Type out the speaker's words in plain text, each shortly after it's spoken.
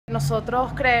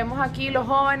nosotros creemos aquí, los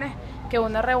jóvenes, que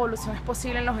una revolución es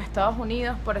posible en los Estados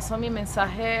Unidos. Por eso mi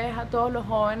mensaje es a todos los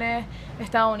jóvenes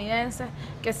estadounidenses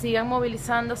que sigan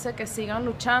movilizándose, que sigan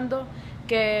luchando,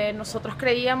 que nosotros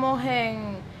creíamos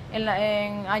en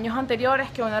años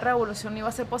anteriores que una revolución iba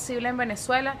a ser posible en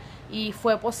Venezuela y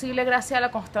fue posible gracias a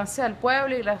la constancia del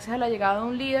pueblo y gracias a la llegada de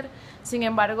un líder. Sin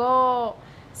embargo,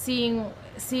 si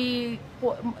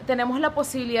tenemos la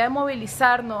posibilidad de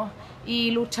movilizarnos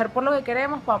y luchar por lo que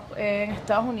queremos, en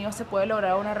Estados Unidos se puede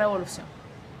lograr una revolución.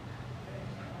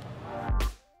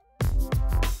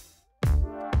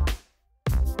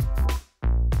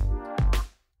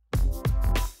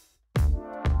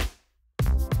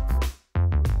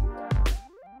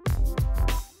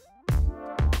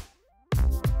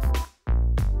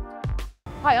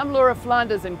 Hi, I'm Laura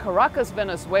Flanders in Caracas,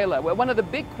 Venezuela, where one of the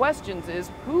big questions is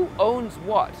who owns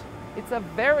what? It's a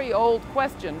very old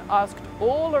question asked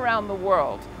all around the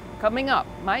world. Coming up,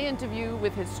 my interview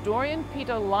with historian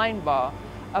Peter Linebaugh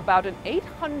about an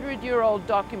 800-year-old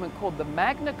document called the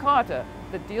Magna Carta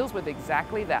that deals with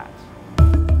exactly that.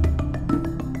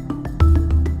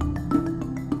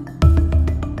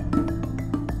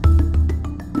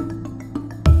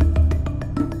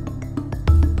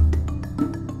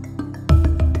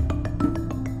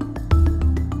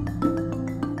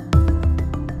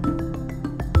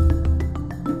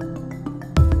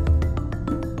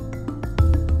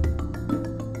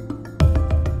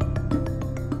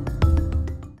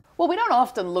 Well, we don't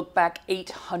often look back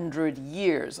 800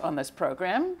 years on this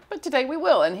program, but today we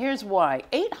will, and here's why.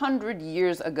 800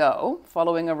 years ago,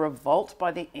 following a revolt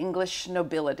by the English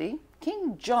nobility,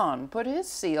 King John put his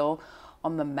seal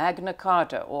on the Magna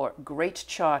Carta, or Great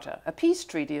Charter, a peace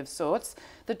treaty of sorts,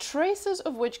 the traces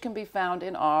of which can be found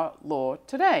in our law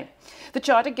today. The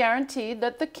charter guaranteed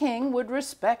that the king would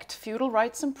respect feudal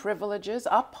rights and privileges,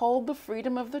 uphold the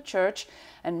freedom of the church,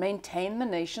 and maintain the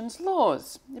nation's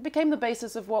laws. It became the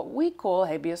basis of what we call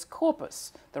habeas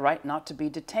corpus, the right not to be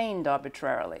detained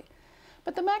arbitrarily.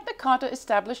 But the Magna Carta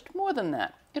established more than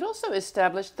that. It also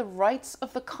established the rights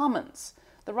of the commons,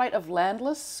 the right of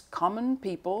landless, common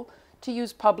people to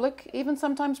use public, even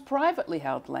sometimes privately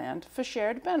held land for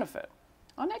shared benefit.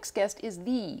 Our next guest is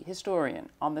the historian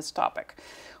on this topic.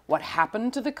 What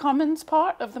happened to the commons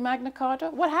part of the Magna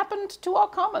Carta? What happened to our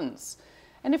commons?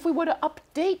 And if we were to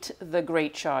update the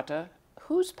Great Charter,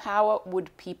 whose power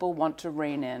would people want to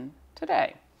rein in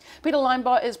today? Peter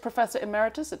Linebaugh is Professor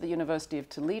Emeritus at the University of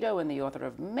Toledo and the author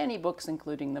of many books,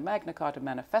 including the Magna Carta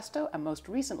Manifesto and most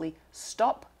recently,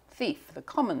 Stop Thief, the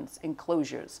Commons,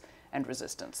 Enclosures and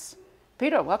Resistance.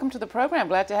 Peter, welcome to the program.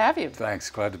 Glad to have you. Thanks.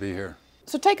 Glad to be here.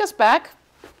 So take us back,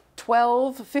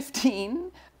 12,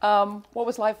 15. What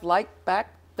was life like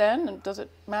back then, and does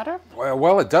it matter?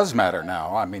 Well, it does matter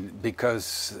now. I mean,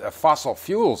 because fossil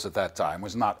fuels at that time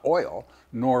was not oil,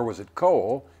 nor was it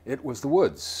coal. It was the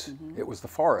woods. It was the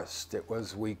forest. It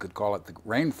was, we could call it the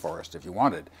rainforest if you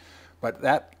wanted. But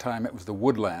that time it was the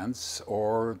woodlands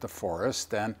or the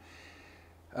forest. And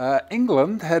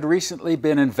England had recently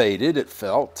been invaded, it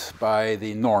felt, by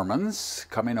the Normans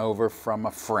coming over from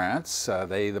France.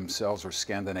 They themselves were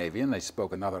Scandinavian. They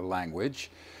spoke another language.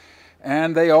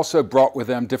 And they also brought with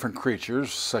them different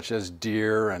creatures, such as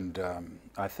deer and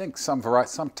I think some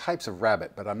types of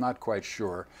rabbit, but I'm not quite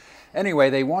sure. Anyway,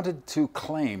 they wanted to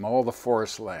claim all the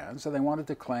forest lands, and they wanted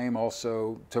to claim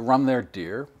also to run their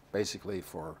deer, basically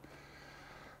for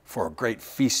great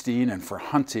feasting and for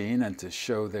hunting and to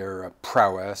show their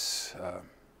prowess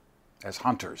as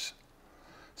hunters.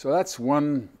 So that's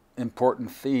one important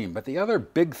theme. But the other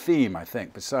big theme, I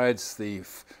think, besides the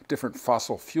different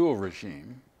fossil fuel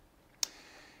regime,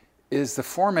 is the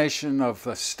formation of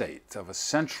a state, of a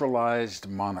centralized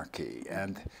monarchy.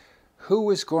 And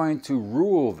who is going to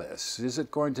rule this? Is it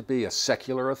going to be a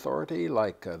secular authority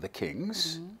like the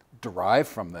kings, derived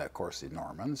from, of course, the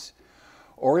Normans?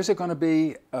 Or is it going to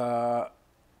be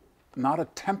not a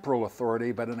temporal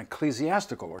authority, but an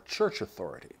ecclesiastical or church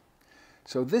authority?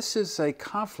 So this is a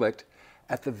conflict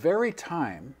at the very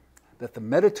time that the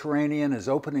Mediterranean is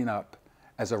opening up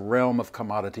as a realm of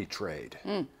commodity trade.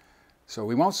 So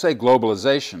we won't say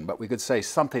globalization, but we could say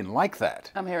something like that.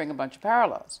 I'm hearing a bunch of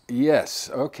parallels. Yes,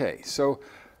 okay. So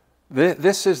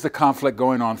this is the conflict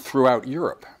going on throughout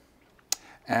Europe.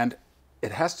 And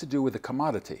it has to do with the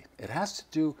commodity. It has to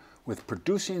do with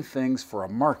producing things for a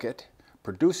market,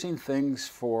 producing things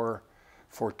for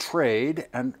trade,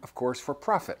 and of course for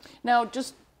profit. Now,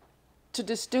 just to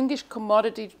distinguish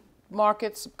commodity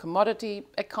markets, commodity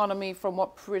economy from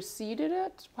what preceded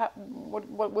it,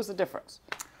 what was the difference?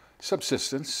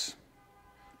 Subsistence,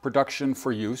 production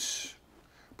for use,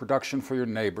 production for your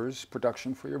neighbors,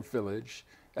 production for your village,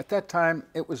 At that time,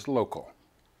 it was local.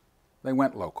 They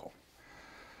went local.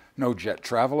 No jet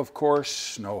travel, of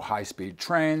course, no high-speed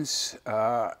trains,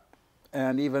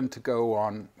 and even to go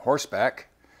on horseback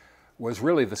was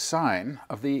really the sign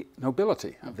of the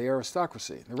nobility, of the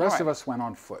aristocracy. The rest of us went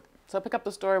on foot. So pick up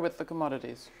the story with the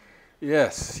commodities.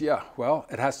 Yes, yeah. Well,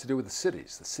 it has to do with the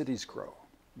cities. The cities grow.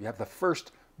 You have the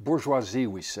first bourgeoisie,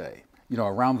 we say, you know,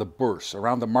 around the bourse,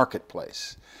 around the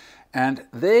marketplace. And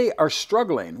they are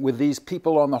struggling with these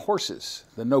people on the horses,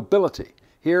 the nobility.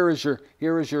 Here is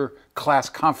your class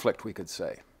conflict, we could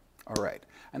say. All right.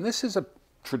 And this is a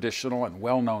traditional and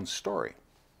well-known story.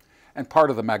 And part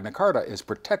of the Magna Carta is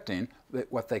protecting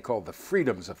what they call the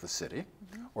freedoms of the city,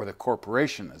 or the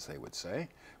corporation, as they would say,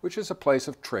 which is a place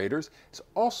of traders. It's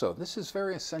also, this is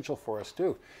very essential for us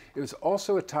too, it was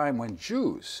also a time when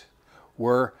Jews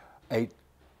were a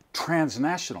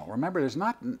transnational. Remember,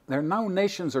 there are no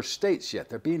nations or states yet.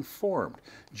 They're being formed.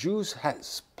 Jews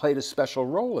has played a special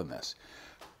role in this.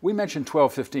 We mentioned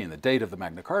 1215. The date of the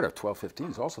Magna Carta,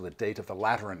 1215, is also the date of the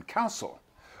Lateran Council,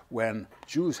 when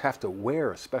Jews have to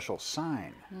wear a special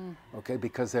sign, okay,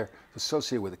 because they're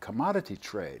associated with the commodity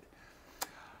trade.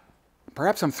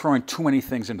 Perhaps I'm throwing too many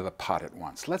things into the pot at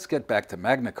once. Let's get back to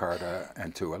Magna Carta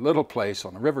and to a little place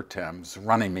on the River Thames,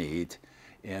 Runnymede,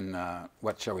 in,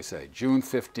 what shall we say, June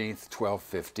 15th,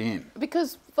 1215.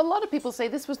 Because a lot of people say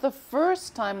this was the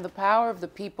first time the power of the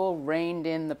people reigned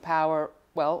in the power,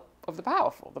 well, of the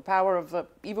powerful, the power of the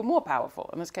even more powerful,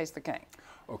 in this case, the king.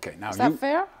 Okay, now is that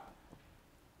fair?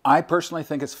 I personally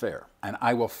think it's fair, and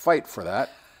I will fight for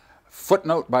that,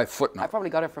 footnote by footnote. I probably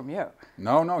got it from you.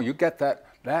 No, you get that.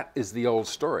 That is the old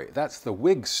story. That's the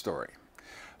Whig story.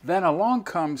 Then along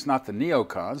comes not the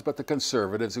neocons, but the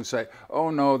conservatives who say, oh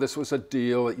no, this was a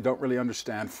deal that you don't really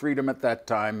understand. Freedom at that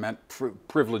time meant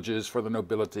privileges for the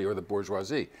nobility or the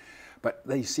bourgeoisie. But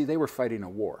you see, they were fighting a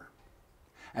war.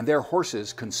 And their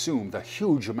horses consumed a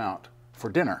huge amount for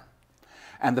dinner.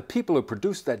 And the people who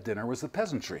produced that dinner was the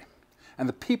peasantry. And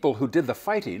the people who did the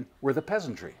fighting were the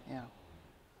peasantry. Yeah.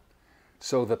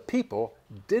 So the people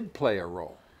did play a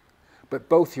role. But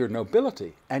both your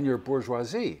nobility and your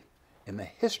bourgeoisie, in the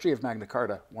history of Magna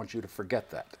Carta, want you to forget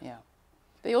that. Yeah.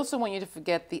 They also want you to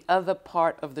forget the other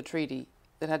part of the treaty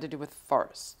that had to do with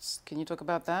forests. Can you talk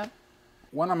about that?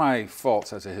 One of my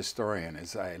faults as a historian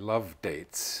is I love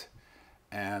dates.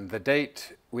 And the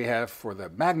date we have for the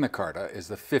Magna Carta is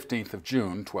the 15th of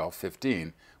June,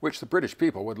 1215, which the British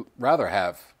people would rather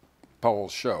have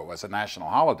polls show as a national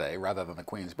holiday rather than the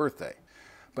Queen's birthday.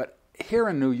 But here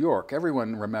in New York,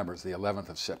 everyone remembers the 11th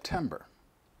of September.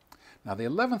 Now, the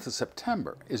 11th of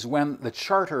September is when the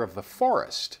Charter of the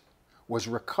Forest was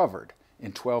recovered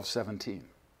in 1217.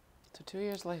 So 2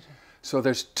 years later. So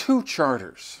there's two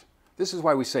charters. This is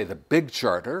why we say the Big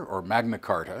Charter, or Magna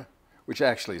Carta, which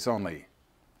actually is only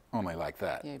like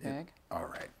that. Yay big. All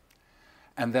right.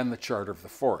 And then the Charter of the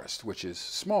Forest, which is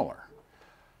smaller.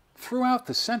 Throughout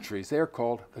the centuries, they are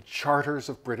called the Charters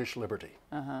of British Liberty.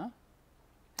 Uh-huh.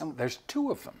 And there's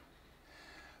two of them.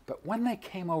 But when they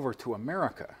came over to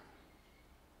America,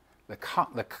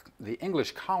 the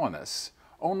English colonists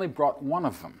only brought one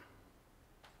of them.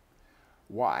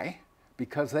 Why?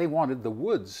 Because they wanted the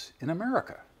woods in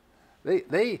America.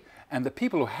 And the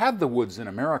people who had the woods in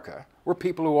America were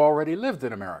people who already lived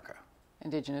in America.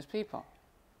 Indigenous people.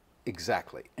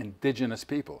 Exactly, indigenous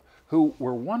people who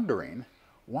were wondering,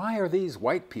 why are these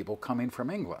white people coming from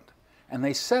England? And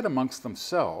they said amongst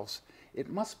themselves, it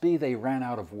must be they ran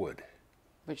out of wood.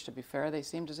 Which, to be fair, they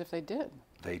seemed as if they did.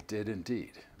 They did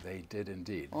indeed. They did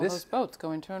indeed. All those boats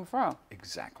going to and fro.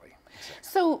 Exactly.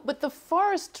 So, but the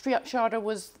Forest Charter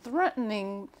was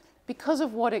threatening because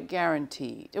of what it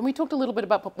guaranteed. And we talked a little bit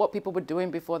about what people were doing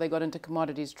before they got into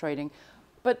commodities trading.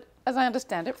 But as I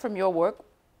understand it from your work,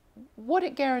 what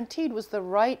it guaranteed was the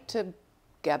right to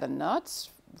gather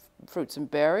nuts, fruits and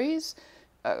berries,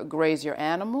 graze your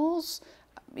animals,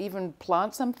 even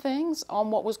plant some things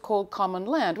on what was called common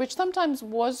land, which sometimes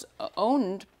was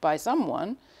owned by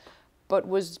someone, but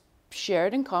was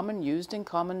shared in common, used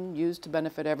to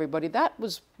benefit everybody. That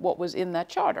was what was in that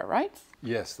charter, right?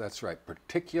 Yes, that's right.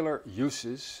 Particular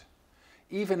uses.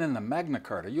 Even in the Magna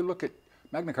Carta, you look at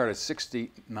Magna Carta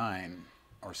 69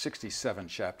 or 67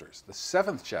 chapters. The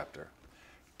 7th chapter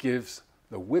gives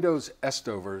the widows'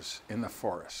 estovers in the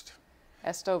forest.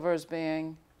 Estovers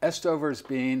being? Estovers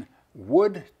being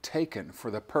wood taken for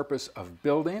the purpose of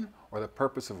building or the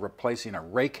purpose of replacing a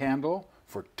rake handle,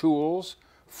 for tools,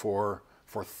 for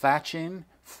thatching,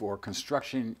 for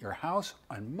constructing your house,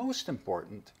 and most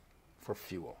important, for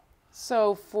fuel.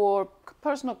 So for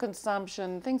personal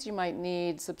consumption, things you might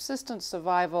need, subsistence,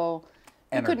 survival,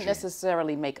 you couldn't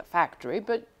necessarily make a factory,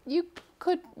 but you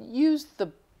could use the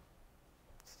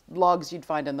logs you'd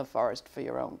find in the forest for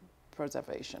your own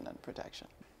preservation and protection.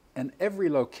 In every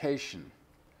location,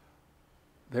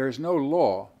 there is no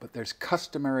law, but there's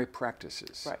customary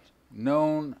practices. Right.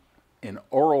 Known in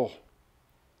oral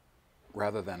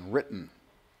rather than written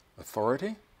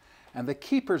authority, and the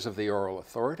keepers of the oral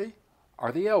authority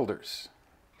are the elders.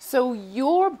 So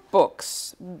your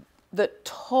books that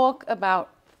talk about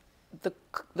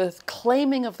the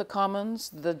claiming of the commons,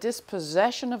 the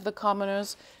dispossession of the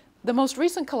commoners, the most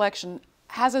recent collection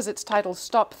has as its title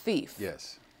Stop Thief.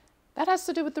 Yes. That has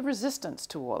to do with the resistance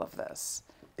to all of this.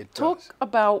 It Talk does.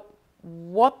 about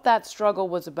what that struggle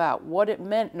was about, what it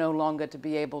meant no longer to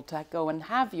be able to go and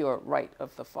have your right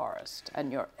of the forest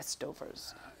and your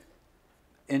estovers.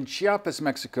 In Chiapas,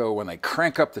 Mexico, when they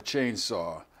crank up the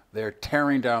chainsaw, they're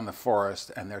tearing down the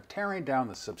forest and they're tearing down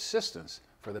the subsistence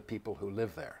for the people who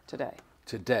live there.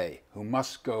 Today, who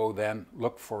must go then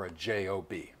look for a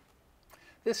job.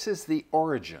 This is the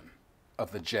origin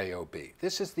of the job.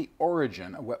 This is the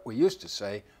origin of what we used to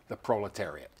say, the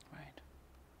proletariat. Right.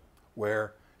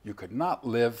 Where you could not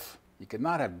live, you could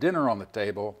not have dinner on the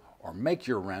table or make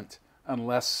your rent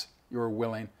unless you were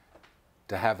willing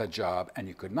to have a job, and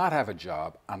you could not have a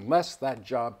job unless that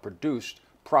job produced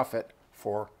profit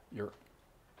for your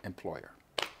employer.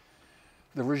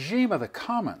 The regime of the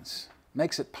commons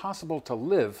makes it possible to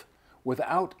live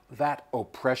without that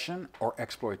oppression or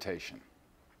exploitation.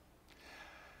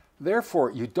 Therefore,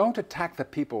 you don't attack the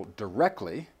people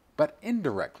directly, but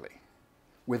indirectly,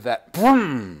 with that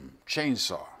boom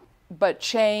chainsaw. But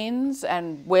chains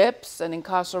and whips and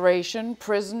incarceration,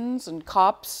 prisons and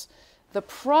cops, the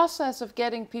process of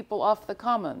getting people off the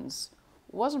commons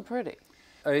wasn't pretty.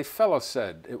 A fellow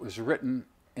said it was written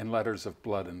in letters of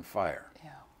blood and fire.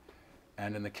 Yeah.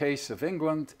 And in the case of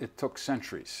England, it took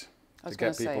centuries to get people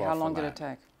off the land. How long did it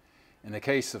take? In the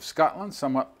case of Scotland,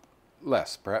 somewhat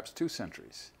less, perhaps 2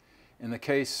 centuries. In the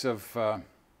case of the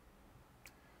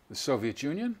Soviet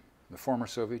Union, the former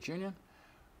Soviet Union,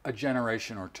 a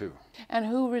generation or 2. And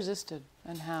who resisted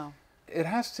and how? It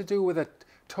has to do with a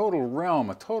total realm,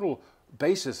 a total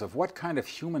basis of what kind of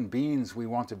human beings we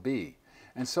want to be.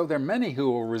 And so there are many who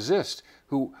will resist,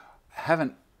 who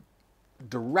haven't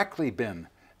directly been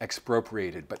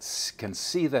expropriated, but can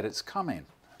see that it's coming.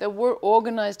 There were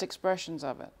organized expressions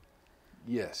of it.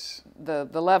 Yes. The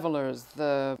levelers,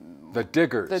 the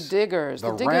diggers. The diggers.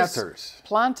 The diggers ranters.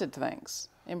 Planted things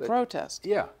in protest.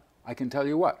 Yeah. I can tell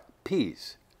you what.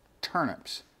 Peas,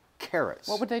 turnips, carrots.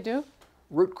 What would they do?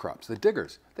 Root crops. The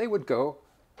diggers. They would go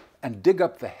and dig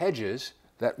up the hedges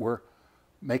that were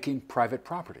making private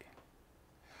property.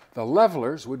 The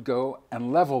levelers would go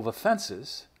and level the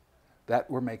fences that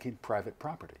were making private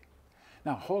property.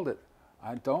 Now hold it.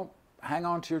 I don't hang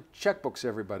on to your checkbooks,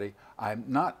 everybody. I'm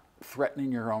not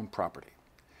threatening your own property.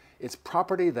 It's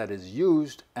property that is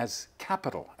used as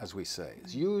capital, as we say.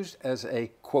 It's used as a,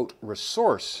 quote,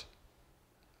 resource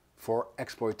for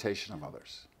exploitation of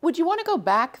others. Would you want to go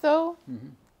back, though,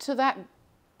 to that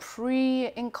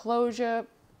pre-enclosure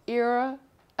era?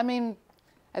 I mean,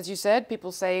 as you said,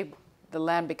 people say the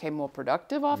land became more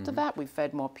productive after that. We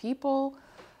fed more people.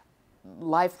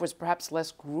 Life was perhaps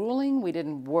less grueling. We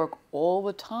didn't work all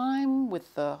the time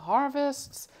with the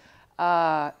harvests.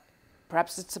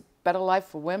 Perhaps it's a better life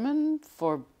for women,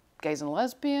 for gays and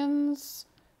lesbians.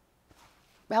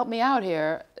 Help me out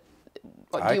here.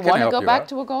 Do you want to go back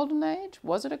to a golden age?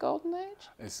 Was it a golden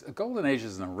age? A golden age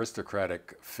is an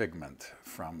aristocratic figment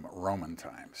from Roman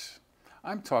times.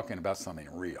 I'm talking about something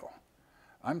real.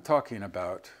 I'm talking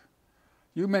about,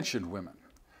 you mentioned women.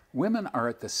 Women are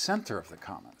at the center of the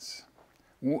commons.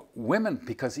 Women,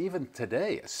 because even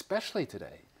today, especially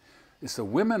today, it's the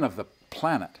women of the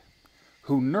planet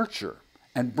who nurture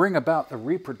and bring about the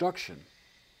reproduction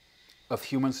of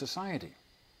human society.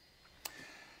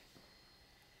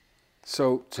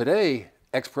 So today,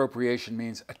 expropriation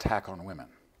means attack on women.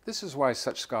 This is why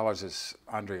such scholars as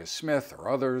Andrea Smith or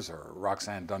others, or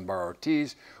Roxanne Dunbar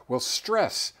Ortiz, will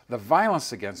stress the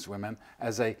violence against women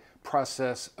as a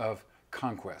process of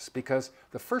conquest. Because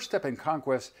the first step in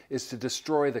conquest is to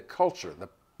destroy the culture,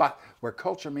 where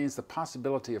culture means the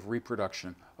possibility of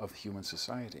reproduction of human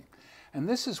society. And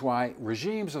this is why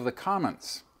regimes of the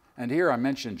commons, and here I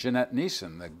mentioned Jeanette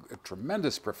Neeson, the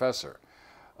tremendous professor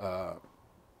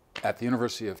at the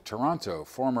University of Toronto,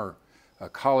 former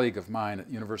colleague of mine at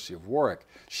the University of Warwick.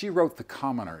 She wrote The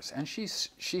Commoners, and she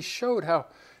showed how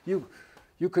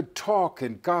you could talk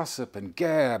and gossip and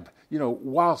gab, you know,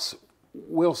 whilst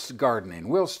gardening,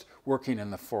 whilst working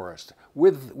in the forest,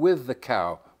 with the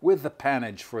cow, with the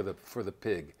pannage for the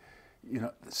pig. You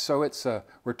know, so it's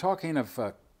we're talking of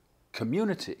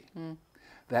community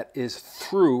that is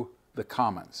through the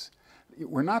commons.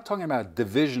 We're not talking about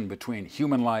division between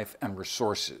human life and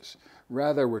resources.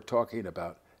 Rather, we're talking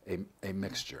about a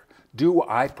mixture. Do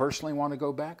I personally want to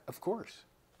go back? Of course.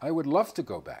 I would love to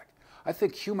go back. I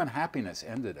think human happiness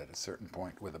ended at a certain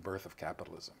point with the birth of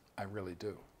capitalism. I really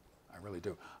do. I really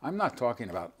do. I'm not talking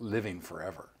about living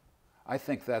forever. I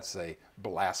think that's a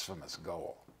blasphemous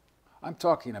goal. I'm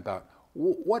talking about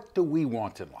what do we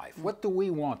want in life? What do we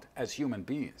want as human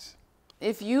beings?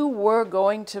 If you were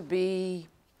going to be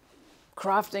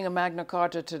crafting a Magna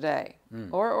Carta today,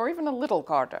 or even a little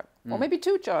charter, or maybe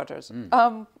two charters,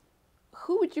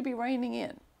 who would you be reining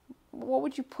in? What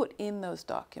would you put in those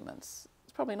documents?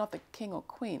 It's probably not the king or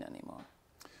queen anymore.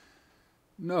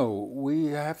 No, we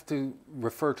have to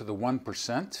refer to the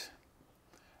 1%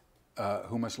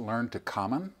 who must learn to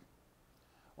common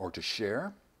or to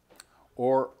share,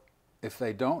 or if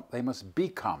they don't, they must be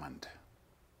commoned.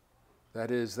 That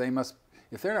is, they must,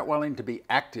 if they're not willing to be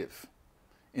active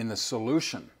in the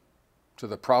solution to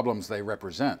the problems they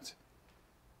represent,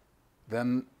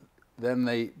 then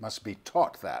they must be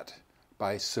taught that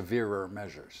by severer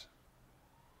measures.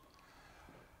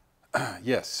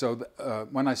 Yes, so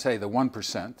when I say the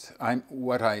 1%,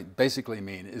 what I basically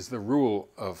mean is the rule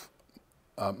of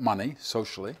money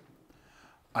socially.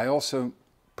 I also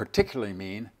particularly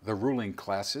mean the ruling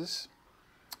classes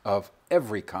of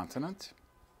every continent.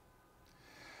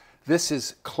 This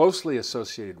is closely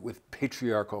associated with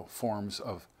patriarchal forms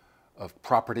of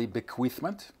property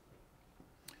bequeathment,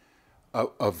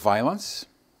 of violence,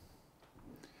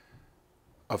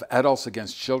 of adults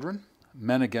against children,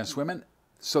 men against women.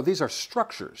 So these are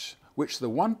structures which the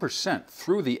 1%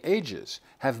 through the ages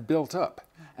have built up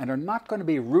and are not going to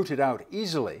be rooted out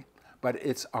easily, but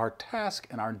it's our task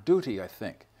and our duty, I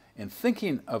think, in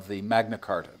thinking of the Magna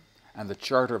Carta and the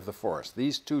Charter of the Forest,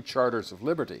 these two charters of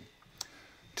liberty,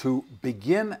 to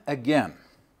begin again.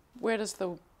 Where does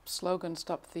the slogan,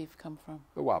 "Stop Thief," come from?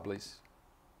 The Wobblies.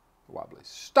 The Wobblies.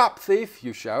 Stop thief,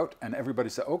 you shout, and everybody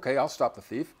says, okay, I'll stop the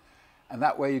thief. And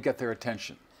that way you get their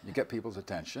attention. You get people's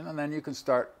attention, and then you can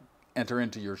enter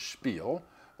into your spiel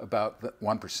about the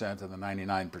 1% and the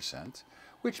 99%,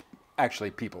 which actually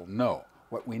people know.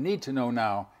 What we need to know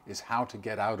now is how to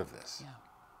get out of this. Yeah.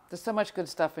 There's so much good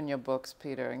stuff in your books,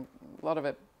 Peter, and a lot of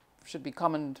it should be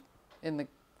commoned in the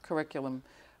curriculum.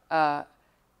 But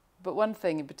one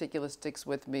thing in particular sticks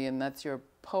with me, and that's your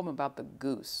poem about the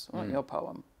goose. Well, not your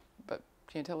poem, but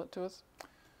can you tell it to us?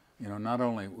 You know, not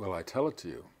only will I tell it to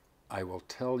you, I will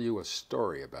tell you a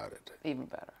story about it. Even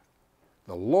better.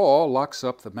 The law locks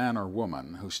up the man or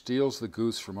woman who steals the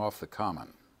goose from off the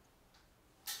common,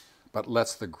 but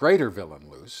lets the greater villain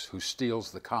loose who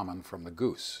steals the common from the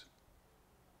goose.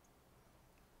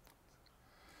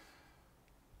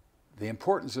 The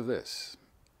importance of this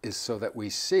is so that we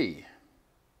see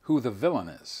who the villain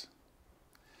is,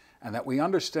 and that we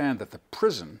understand that the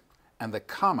prison and the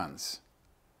commons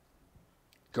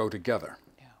go together.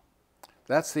 Yeah.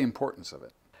 That's the importance of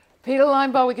it. Peter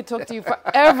Linebaugh, we could talk to you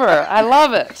forever. I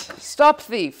love it. Stop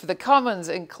Thief, The Commons,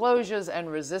 Enclosures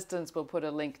and Resistance. We'll put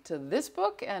a link to this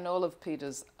book and all of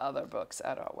Peter's other books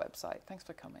at our website. Thanks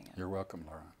for coming in. You're welcome,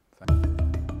 Laura. Thank you.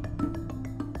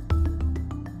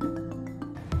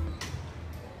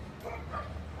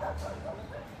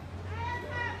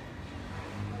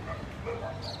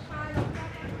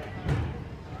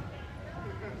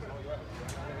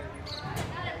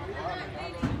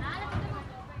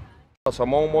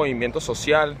 Somos un movimiento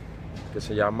social que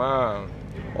se llama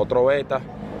Otro Beta,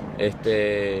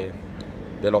 de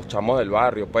los chamos del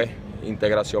barrio, pues,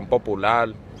 integración popular,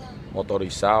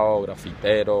 motorizado,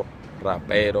 grafitero,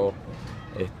 rapero,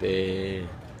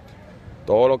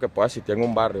 todo lo que pueda existir en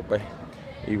un barrio, pues.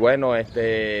 Y bueno,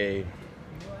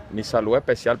 mi saludo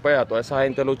especial, pues, a toda esa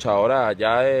gente luchadora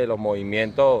allá de los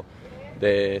movimientos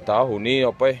de Estados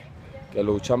Unidos, pues, que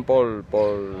luchan por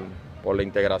la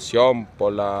integración,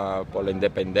 por la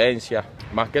independencia.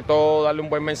 Más que todo, darle un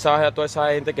buen mensaje a toda esa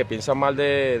gente que piensa mal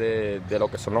de lo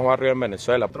que son los barrios en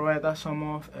Venezuela. Otro Beta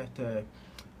somos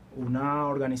una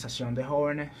organización de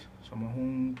jóvenes, somos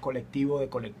un colectivo de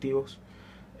colectivos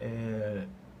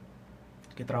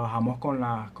que trabajamos con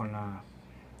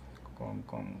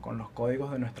los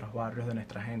códigos de nuestros barrios, de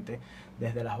nuestra gente,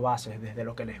 desde las bases, desde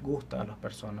lo que les gusta a las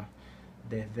personas,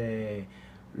 desde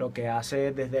lo que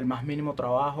hace desde el más mínimo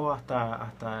trabajo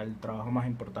hasta el trabajo más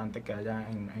importante que haya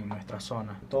en nuestra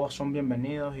zona. Todos son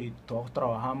bienvenidos y todos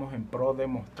trabajamos en pro de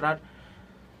mostrar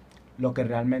lo que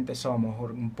realmente somos,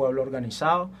 un pueblo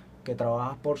organizado que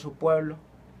trabaja por su pueblo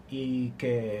y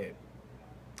que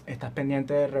está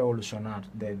pendiente de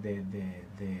revolucionar, de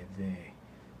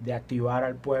de activar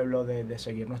al pueblo, de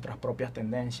seguir nuestras propias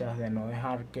tendencias, de no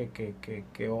dejar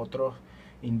que otros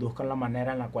induzcan la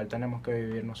manera en la cual tenemos que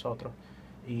vivir nosotros.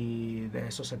 Y de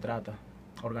eso se trata,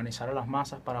 organizar a las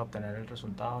masas para obtener el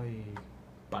resultado y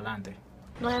para adelante.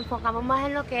 Nos enfocamos más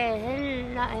en lo que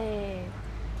es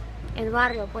el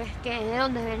barrio, pues, que es de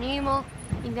donde venimos,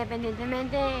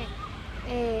 independientemente,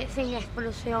 sin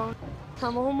exclusión.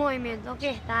 Somos un movimiento que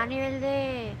está a nivel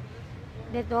de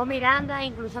todo Miranda,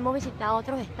 incluso hemos visitado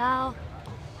otros estados.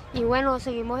 Y bueno,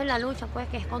 seguimos en la lucha, pues,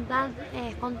 que es constante,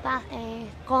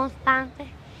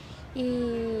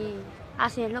 y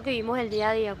así es lo que vivimos el día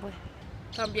a día, pues.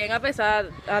 También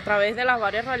a través de las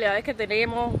varias realidades que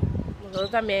tenemos,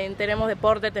 nosotros también tenemos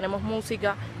deporte, tenemos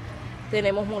música,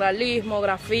 tenemos muralismo,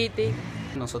 graffiti.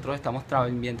 Nosotros estamos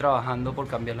también trabajando por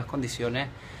cambiar las condiciones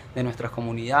de nuestras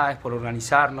comunidades, por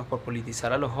organizarnos, por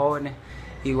politizar a los jóvenes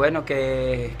y bueno,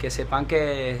 que sepan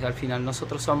que al final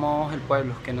nosotros somos el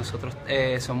pueblo, que nosotros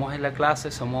somos la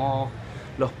clase, somos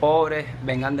los pobres,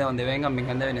 vengan de donde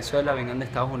vengan de Venezuela, vengan de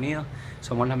Estados Unidos,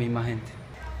 somos la misma gente.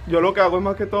 Yo lo que hago es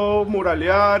más que todo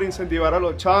muralear, incentivar a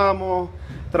los chamos,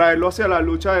 traerlos hacia la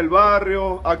lucha del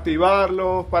barrio,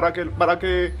 activarlos para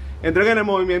que entren en el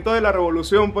movimiento de la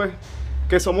revolución, pues,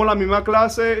 que somos la misma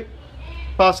clase,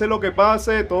 pase lo que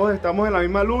pase, todos estamos en la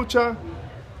misma lucha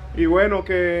y bueno,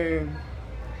 que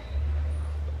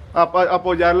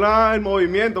apoyar el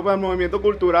movimiento, pues, el movimiento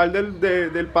cultural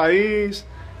del país,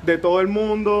 de todo el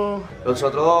mundo.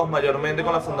 Nosotros mayormente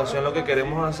con la fundación lo que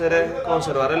queremos hacer es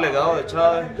conservar el legado de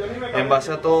Chávez en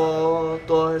base a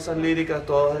todas esas líricas,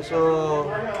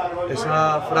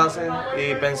 esas frases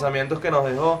y pensamientos que nos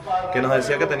dejó, que nos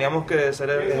decía que teníamos que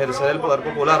ejercer el poder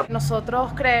popular.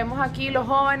 Nosotros creemos aquí los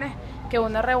jóvenes que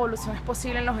una revolución es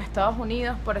posible en los Estados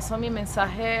Unidos, por eso mi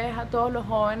mensaje es a todos los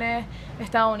jóvenes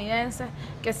estadounidenses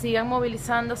que sigan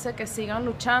movilizándose, que sigan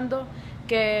luchando,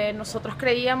 que nosotros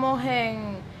creíamos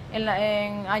en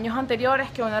años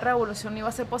anteriores que una revolución iba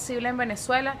a ser posible en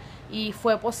Venezuela y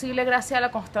fue posible gracias a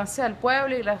la constancia del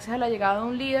pueblo y gracias a la llegada de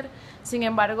un líder. Sin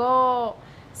embargo,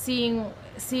 si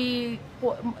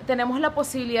tenemos la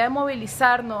posibilidad de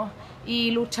movilizarnos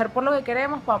y luchar por lo que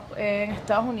queremos, en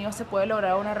Estados Unidos se puede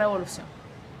lograr una revolución.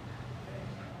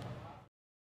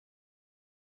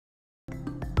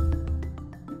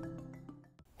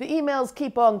 The emails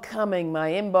keep on coming.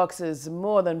 My inbox is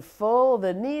more than full.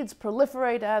 The needs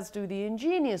proliferate, as do the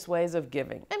ingenious ways of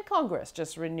giving. And Congress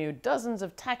just renewed dozens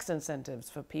of tax incentives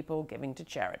for people giving to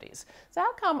charities. So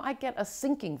how come I get a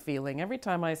sinking feeling every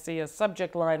time I see a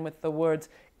subject line with the words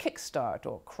Kickstart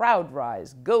or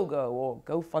CrowdRise, GoGo or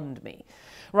GoFundMe?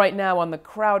 Right now on the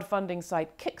crowdfunding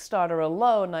site Kickstarter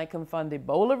alone, I can fund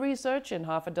Ebola research in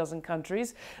 6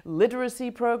 countries,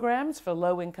 literacy programs for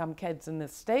low-income kids in the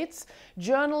States,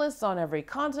 journalists on every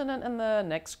continent, and the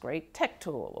next great tech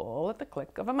tool, all at the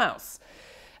click of a mouse.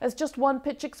 As just one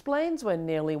pitch explains, when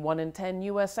nearly 1 in 10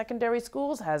 U.S. secondary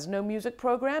schools has no music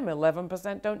program,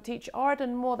 11% don't teach art,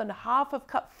 and more than half have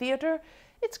cut theater,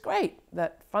 it's great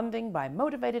that funding by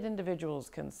motivated individuals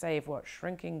can save what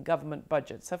shrinking government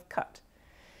budgets have cut.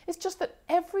 It's just that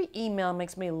every email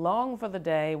makes me long for the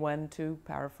day when, to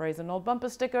paraphrase an old bumper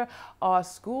sticker, our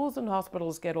schools and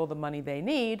hospitals get all the money they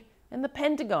need and the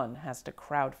Pentagon has to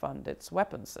crowdfund its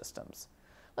weapons systems.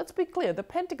 Let's be clear, the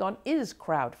Pentagon is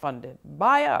crowdfunded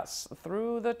by us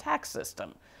through the tax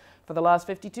system. For the last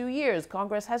 52 years,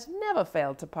 Congress has never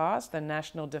failed to pass the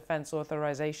National Defense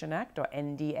Authorization Act, or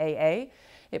NDAA.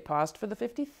 It passed for the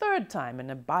 53rd time in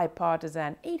a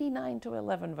bipartisan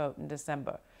 89-11 vote in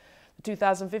December. The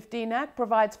 2015 Act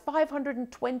provides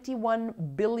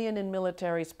 $521 billion in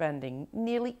military spending,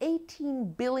 nearly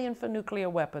 $18 billion for nuclear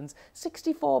weapons,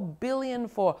 $64 billion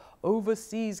for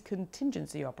overseas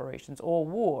contingency operations or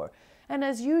war. And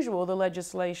as usual, the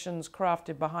legislation's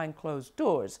crafted behind closed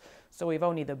doors, so we've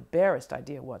only the barest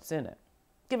idea what's in it.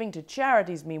 Giving to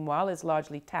charities, meanwhile, is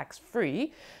largely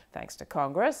tax-free, thanks to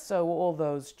Congress, so all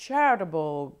those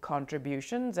charitable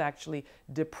contributions actually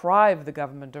deprive the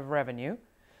government of revenue.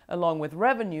 Along with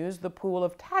revenues, the pool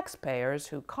of taxpayers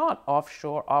who can't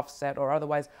offshore, offset, or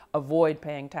otherwise avoid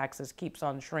paying taxes keeps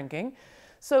on shrinking.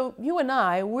 So you and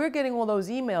I, we're getting all those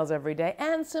emails every day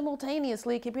and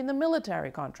simultaneously keeping the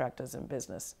military contractors in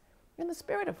business. In the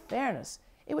spirit of fairness,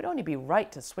 it would only be right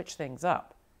to switch things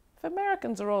up. If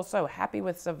Americans are all so happy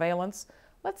with surveillance,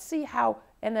 let's see how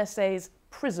NSA's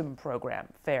PRISM program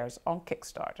fares on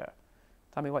Kickstarter.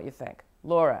 Tell me what you think.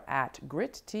 Laura at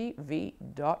grittv.org.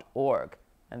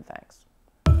 And thanks.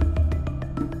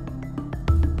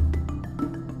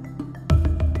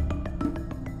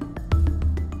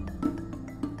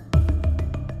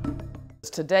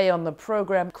 today on the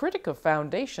program, critic of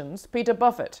foundations, Peter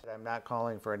Buffett. I'm not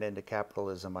calling for an end to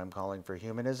capitalism, I'm calling for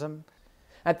humanism.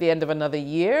 At the end of another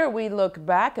year, we look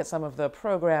back at some of the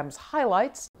program's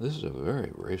highlights. This is a very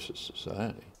racist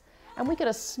society. And we get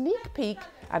a sneak peek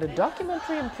at a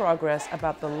documentary in progress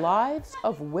about the lives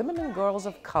of women and girls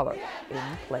of color in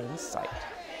plain sight.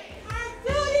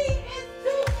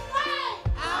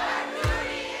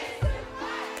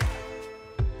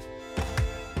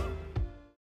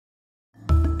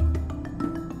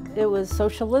 It was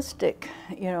socialistic,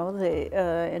 you know,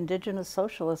 the indigenous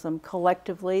socialism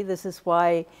collectively. This is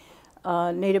why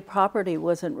native property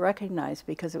wasn't recognized,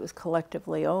 because it was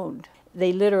collectively owned.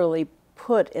 They literally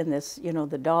put in this, you know,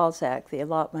 the Dawes Act, the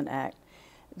Allotment Act,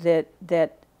 that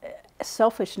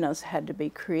selfishness had to be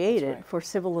created for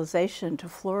civilization to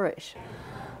flourish.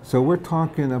 So we're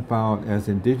talking about, as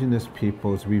indigenous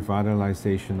peoples,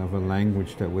 revitalization of a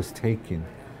language that was taken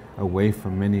away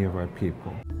from many of our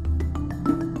people.